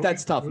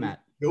 That's tough,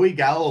 Matt. Joey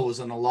Gallo was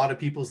on a lot of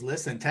people's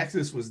lists, and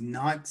Texas was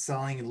not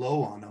selling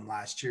low on him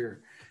last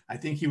year. I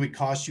think he would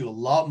cost you a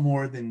lot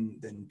more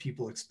than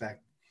people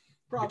expect.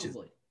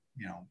 Probably.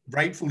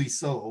 Rightfully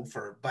so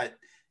but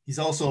he's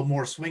also a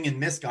more swing and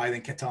miss guy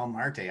than Ketel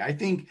Marte. I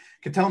think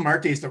Ketel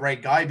Marte is the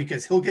right guy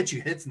because he'll get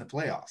you hits in the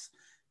playoffs.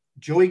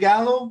 Joey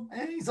Gallo,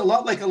 he's a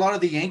lot like a lot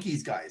of the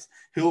Yankees guys.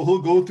 He'll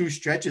go through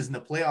stretches in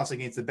the playoffs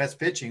against the best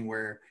pitching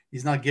where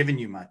he's not giving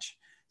you much.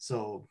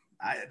 So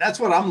that's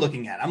what I'm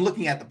looking at. I'm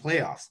looking at the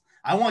playoffs.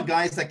 I want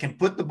guys that can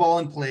put the ball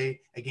in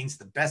play against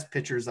the best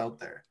pitchers out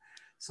there.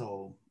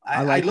 So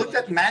I looked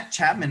at Matt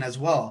Chapman as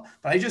well,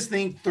 but I just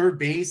think third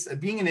base,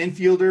 being an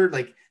infielder,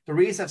 like the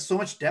Rays have so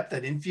much depth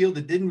at infield,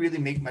 it didn't really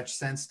make much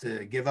sense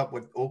to give up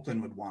what Oakland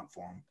would want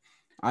for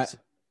him.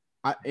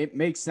 It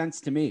makes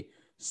sense to me.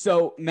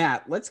 So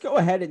Matt, let's go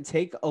ahead and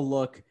take a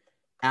look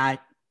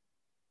at,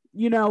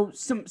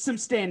 some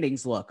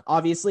standings look.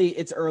 Obviously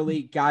it's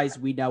early, guys.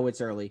 We know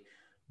it's early.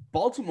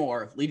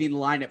 Baltimore leading the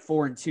line at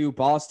 4-2,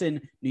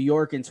 Boston, New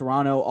York, and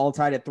Toronto all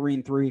tied at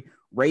 3-3.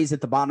 Rays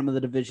at the bottom of the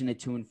division at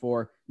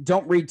 2-4.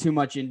 Don't read too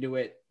much into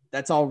it.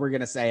 That's all we're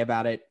going to say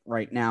about it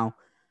right now.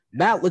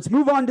 Matt, let's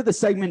move on to the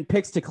segment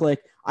Picks to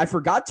Click. I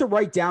forgot to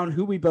write down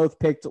who we both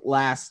picked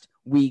last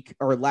week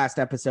or last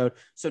episode.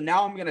 So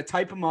now I'm going to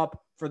type them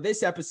up for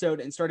this episode.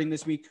 And starting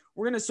this week,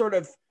 we're going to sort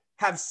of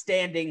have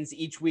standings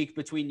each week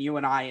between you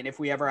and I. And if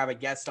we ever have a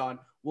guest on,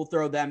 we'll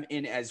throw them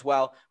in as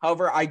well.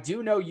 However, I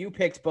do know you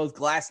picked both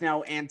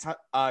Glasnow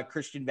and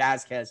Christian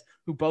Vasquez,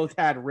 who both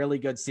had really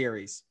good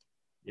series.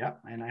 Yeah,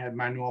 and I had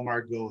Manuel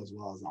Margot as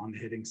well as on the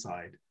hitting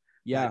side.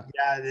 Yeah.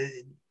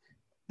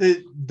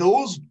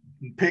 Those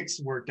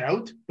picks worked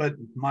out, but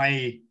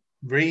my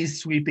Rays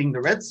sweeping the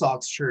Red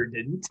Sox sure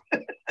didn't.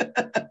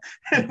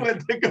 It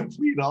went the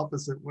complete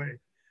opposite way.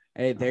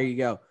 Hey, there you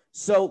go.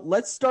 So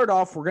let's start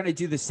off. We're going to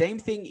do the same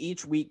thing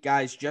each week,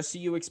 guys, just so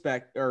you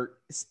expect, or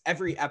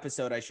every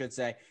episode, I should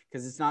say,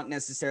 because it's not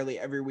necessarily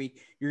every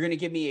week. You're going to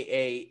give me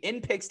in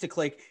Picks to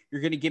Click.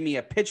 You're going to give me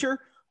a pitcher,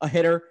 a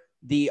hitter,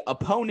 the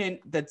opponent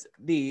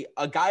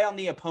a guy on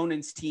the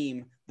opponent's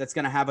team that's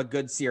going to have a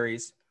good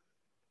series,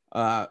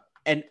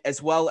 and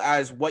as well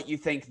as what you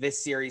think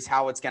this series,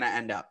 how it's going to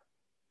end up.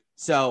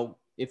 So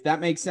if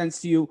that makes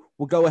sense to you,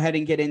 we'll go ahead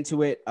and get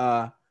into it.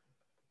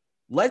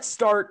 Let's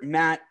start,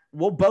 Matt.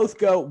 We'll both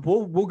go.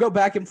 We'll go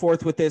back and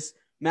forth with this.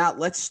 Matt,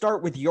 let's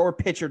start with your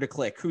pitcher to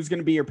click. Who's going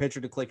to be your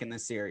pitcher to click in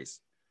this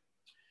series?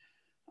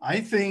 I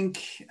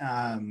think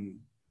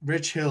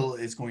Rich Hill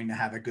is going to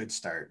have a good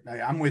start.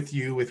 I'm with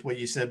you with what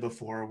you said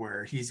before,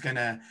 where he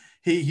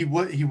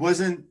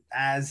wasn't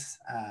as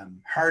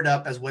hard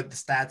up as what the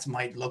stats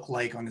might look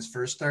like on his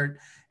first start,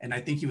 and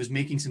I think he was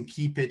making some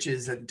key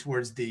pitches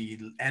towards the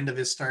end of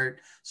his start.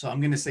 So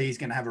I'm going to say he's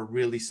going to have a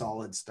really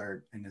solid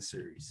start in this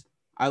series.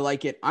 I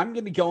like it. I'm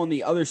going to go on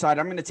the other side.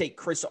 I'm going to take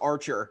Chris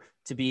Archer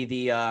to be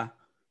the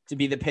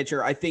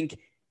pitcher. I think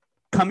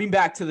coming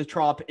back to the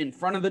Trop in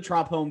front of the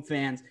Trop home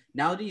fans,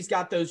 now that he's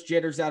got those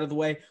jitters out of the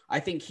way, I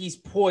think he's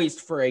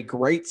poised for a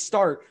great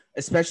start,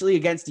 especially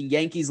against the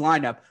Yankees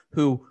lineup,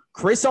 who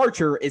Chris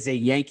Archer is a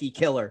Yankee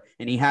killer,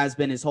 and he has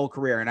been his whole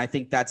career, and I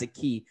think that's a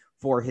key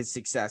for his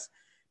success.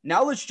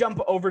 Now let's jump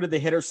over to the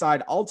hitter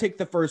side. I'll take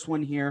the first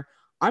one here.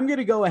 I'm going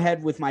to go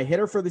ahead with my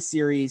hitter for the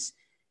series.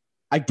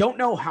 I don't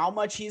know how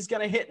much he's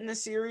going to hit in the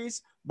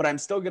series, but I'm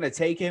still going to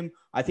take him.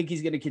 I think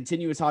he's going to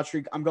continue his hot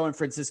streak. I'm going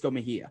Francisco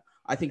Mejia.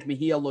 I think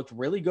Mejia looked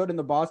really good in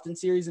the Boston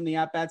series in the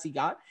at-bats he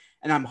got,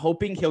 and I'm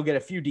hoping he'll get a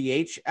few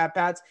DH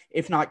at-bats,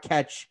 if not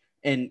catch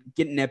and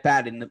get an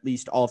at-bat in at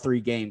least all 3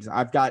 games.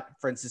 I've got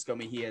Francisco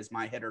Mejia as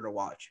my hitter to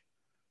watch.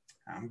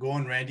 I'm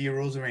going Randy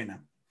Arozarena.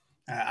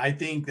 I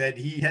think that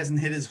he hasn't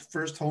hit his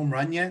first home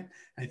run yet.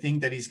 I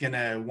think that he's going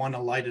to want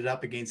to light it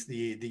up against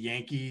the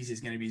Yankees.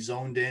 He's going to be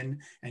zoned in.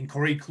 And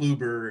Corey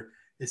Kluber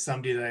is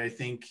somebody that I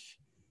think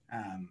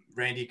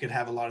Randy could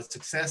have a lot of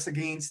success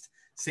against.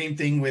 Same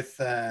thing with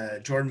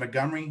Jordan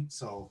Montgomery.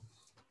 So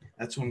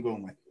that's who I'm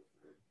going with.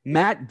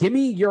 Matt, give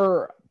me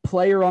your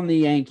player on the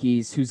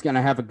Yankees who's going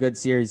to have a good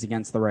series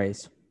against the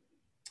Rays.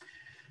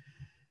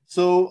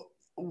 So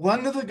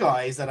one of the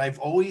guys that I've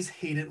always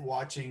hated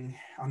watching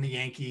on the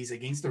Yankees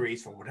against the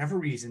Rays for whatever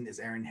reason is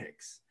Aaron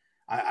Hicks.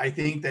 I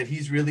think that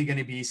he's really going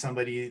to be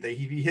somebody that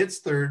he hits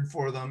third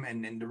for them,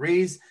 and the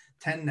Rays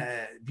tend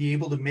to be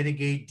able to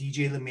mitigate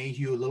DJ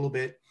LeMahieu a little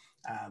bit.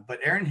 But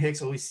Aaron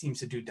Hicks always seems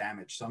to do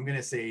damage. So I'm going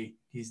to say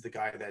he's the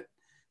guy that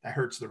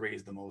hurts the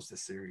Rays the most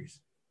this series.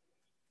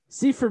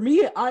 See, for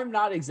me, I'm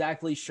not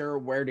exactly sure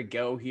where to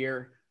go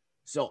here.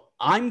 So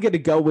I'm going to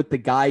go with the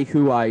guy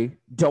who I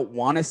don't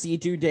want to see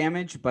do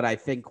damage, but I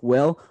think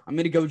will. I'm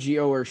going to go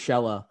Gio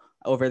Urshela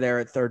over there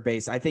at third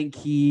base. I think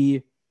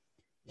he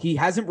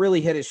hasn't really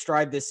hit his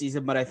stride this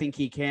season, but I think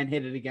he can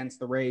hit it against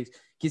the Rays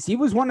because he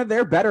was one of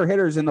their better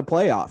hitters in the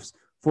playoffs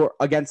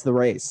against the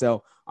Rays.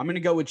 So I'm going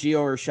to go with Gio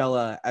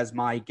Urshela as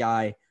my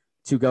guy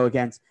to go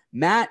against.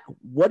 Matt,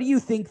 what do you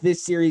think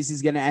this series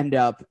is going to end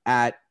up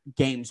at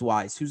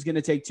games-wise? Who's going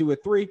to take 2 or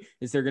 3?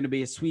 Is there going to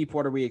be a sweep?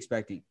 What are we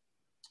expecting?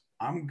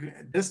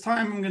 This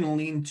time I'm going to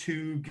lean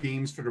 2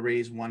 games for the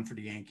Rays, 1 for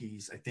the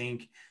Yankees. I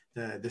think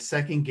the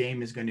second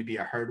game is going to be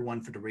a hard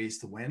one for the Rays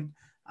to win.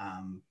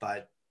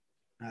 The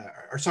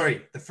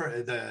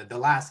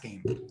last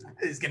game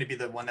is going to be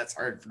the one that's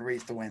hard for the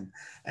Rays to win.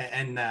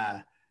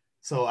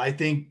 So I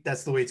think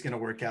that's the way it's going to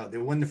work out. They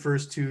win the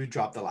first 2,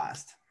 drop the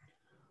last.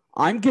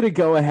 I'm going to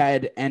go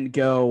ahead and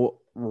go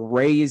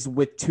Rays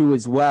with 2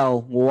 as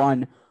well.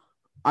 1,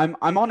 I'm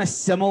on a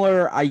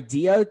similar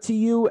idea to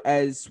you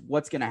as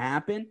what's going to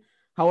happen.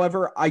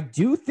 However, I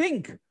do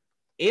think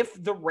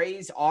if the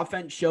Rays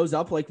offense shows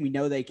up like we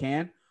know they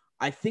can,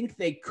 I think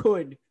they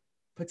could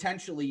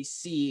potentially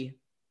see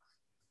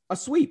a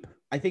sweep.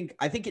 I think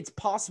it's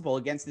possible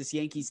against this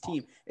Yankees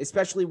team,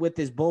 especially with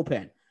this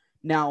bullpen.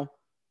 Now,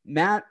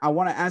 Matt, I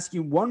want to ask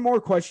you one more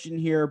question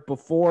here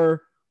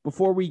before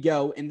we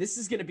go. And this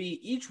is going to be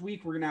each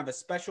week we're going to have a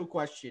special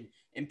question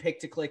and Pick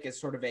to Click as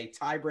sort of a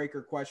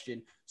tiebreaker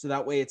question. So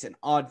that way it's an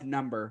odd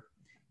number.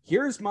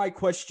 Here's my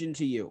question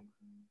to you.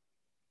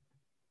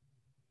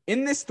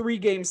 In this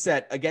 3-game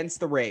set against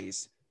the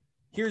Rays,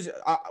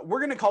 we're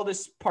going to call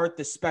this part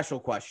the special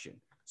question.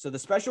 So the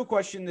special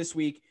question this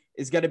week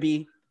is going to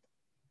be,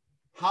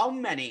 how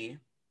many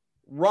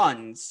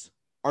runs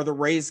are the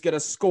Rays going to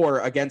score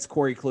against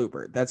Corey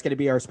Kluber? That's going to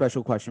be our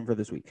special question for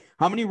this week.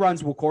 How many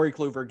runs will Corey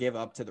Kluber give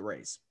up to the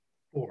Rays?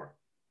 4.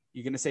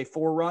 You're going to say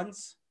 4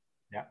 runs?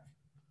 Yeah.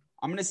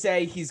 I'm going to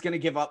say he's going to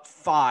give up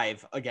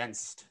 5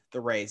 against the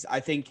Rays. I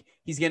think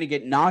he's going to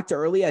get knocked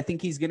early. I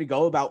think he's going to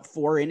go about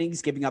 4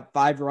 innings, giving up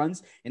 5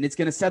 runs, and it's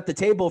going to set the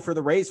table for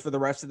the Rays for the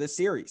rest of this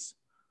series.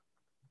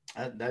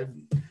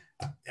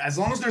 As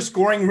long as they're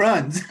scoring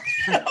runs,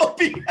 I'll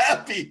be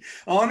happy.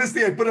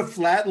 Honestly, I put a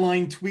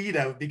flatline tweet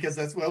out because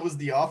that was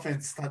the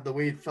offense, the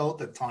way it felt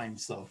at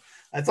times. So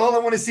that's all I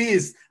want to see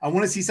is I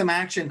want to see some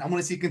action. I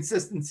want to see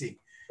consistency.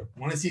 I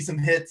want to see some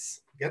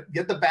hits.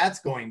 Get the bats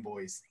going,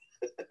 boys.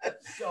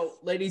 So,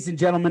 ladies and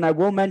gentlemen, I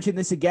will mention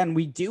this again.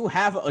 We do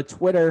have a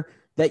Twitter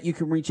that you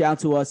can reach out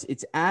to us.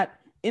 It's at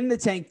In the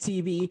Tank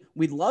TV.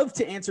 We'd love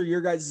to answer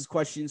your guys'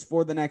 questions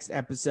for the next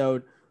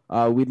episode.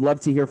 We'd love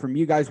to hear from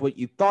you guys what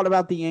you thought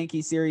about the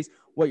Yankee series,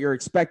 what you're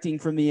expecting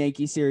from the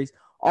Yankee series,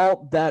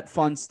 all that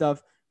fun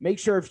stuff. Make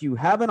sure if you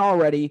haven't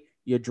already,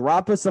 you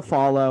drop us a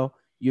follow.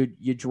 You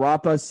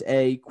drop us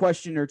a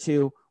question or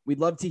 2. We'd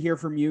love to hear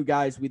from you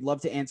guys. We'd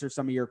love to answer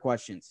some of your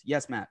questions.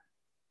 Yes, Matt.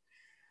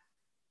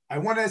 I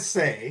want to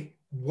say,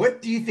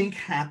 what do you think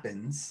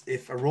happens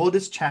if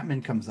Aroldis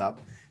Chapman comes up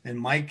and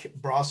Mike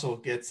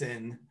Brasso gets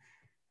in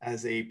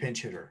as a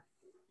pinch hitter?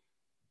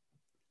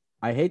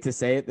 I hate to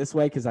say it this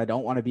way because I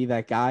don't want to be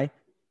that guy.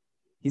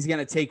 He's going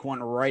to take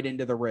one right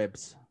into the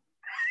ribs.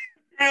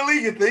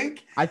 Really? You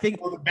think? I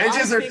think the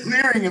benches are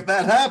clearing if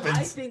that happens.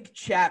 I think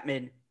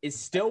Chapman is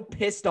still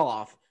pissed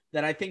off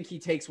that I think he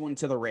takes one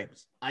to the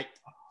ribs.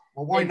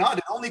 Well, why not?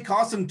 It only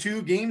cost him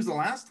 2 games the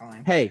last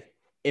time. Hey,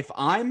 if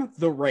I'm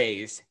the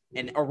Rays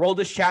and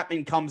Aroldis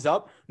Chapman comes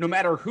up, no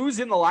matter who's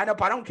in the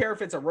lineup, I don't care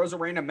if it's a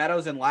Rosarena,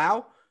 Meadows, and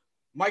Lau.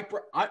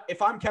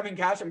 If I'm Kevin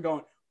Cash, I'm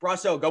going,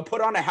 Brasso, go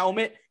put on a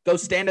helmet, go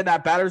stand in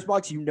that batter's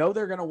box. You know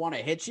they're going to want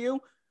to hit you.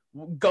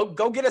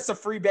 Go get us a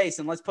free base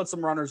and let's put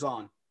some runners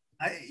on.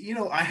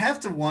 I have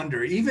to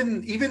wonder,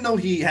 even though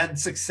he had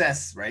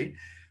success, right?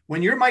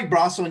 When you're Mike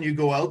Brasso and you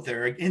go out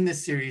there in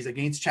this series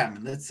against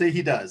Chapman, let's say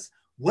he does,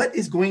 what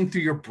is going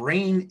through your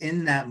brain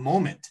in that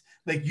moment?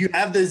 Like, you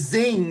have the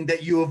zing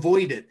that you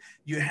avoided.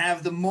 You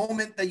have the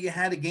moment that you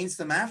had against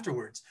them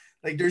afterwards.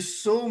 Like, there's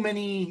so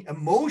many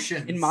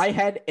emotions. In my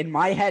head,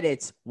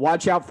 it's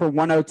watch out for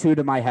 102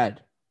 to my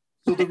head.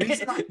 So the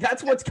reason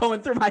that's what's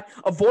going through my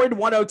avoid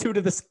 102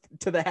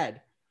 to the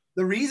head.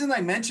 The reason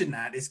I mention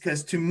that is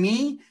because, to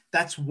me,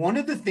 that's one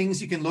of the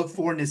things you can look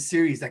for in this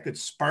series that could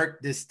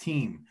spark this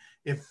team.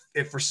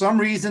 If for some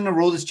reason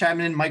Aroldis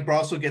Chapman and Mike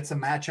Brasso gets a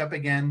matchup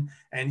again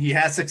and he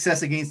has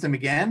success against them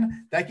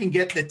again, that can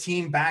get the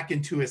team back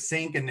into a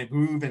sync and a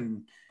groove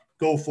and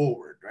go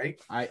forward, right?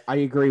 I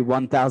agree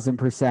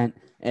 1,000%.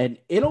 And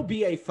it'll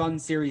be a fun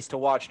series to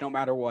watch no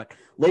matter what.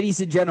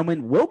 Ladies and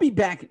gentlemen, we'll be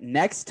back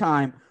next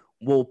time.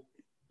 We'll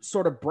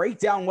sort of break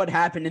down what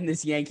happened in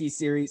this Yankees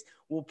series.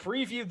 We'll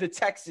preview the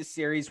Texas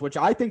series, which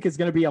I think is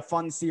going to be a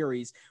fun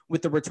series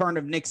with the return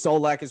of Nick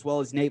Solak as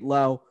well as Nate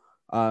Lowe.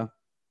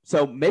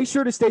 So make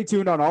sure to stay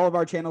tuned on all of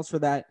our channels for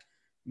that.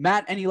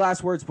 Matt, any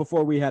last words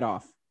before we head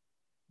off?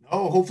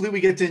 Oh, hopefully we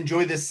get to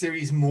enjoy this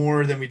series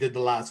more than we did the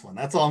last one.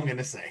 That's all I'm going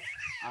to say.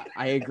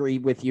 I agree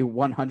with you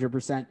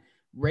 100%.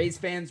 Rays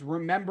fans,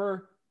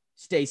 remember,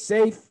 stay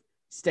safe,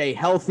 stay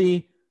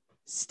healthy,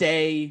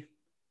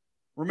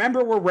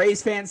 remember, we're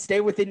Rays fans. Stay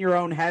within your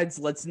own heads.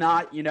 Let's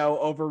not,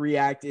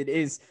 overreact. It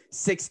is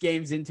 6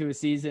 games into a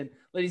season.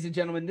 Ladies and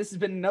gentlemen, this has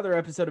been another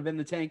episode of In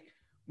the Tank.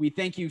 We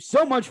thank you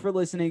so much for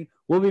listening.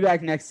 We'll be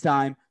back next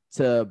time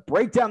to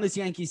break down this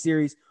Yankee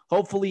series.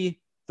 Hopefully,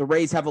 the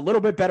Rays have a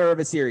little bit better of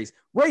a series.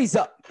 Rays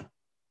up.